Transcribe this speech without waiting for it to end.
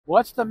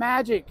What's the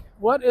magic?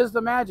 What is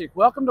the magic?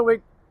 Welcome to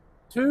week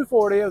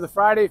 240 of the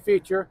Friday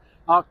feature,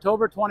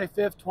 October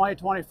 25th,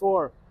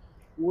 2024.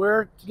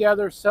 We're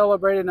together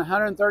celebrating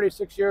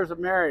 136 years of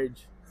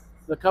marriage.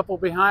 The couple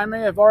behind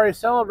me have already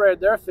celebrated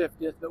their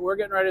 50th, but we're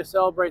getting ready to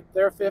celebrate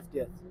their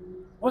 50th.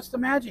 What's the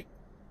magic?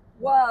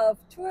 Love,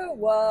 true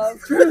love.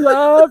 True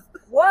love.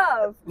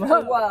 Love,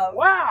 true love.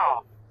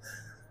 Wow.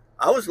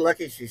 I was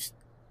lucky she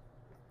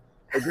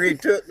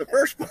agreed to it in the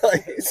first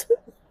place.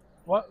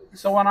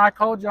 So when I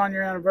called you on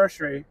your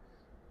anniversary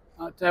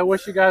to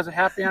wish you guys a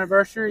happy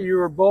anniversary, you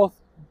were both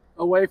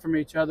away from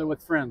each other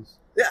with friends.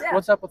 Yeah.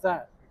 What's up with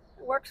that?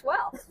 It works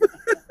well.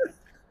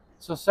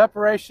 So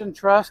separation,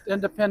 trust,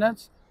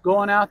 independence,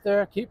 going out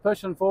there, keep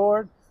pushing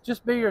forward.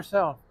 Just be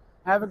yourself.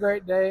 Have a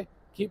great day.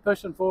 Keep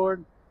pushing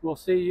forward. We'll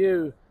see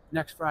you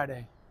next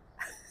Friday.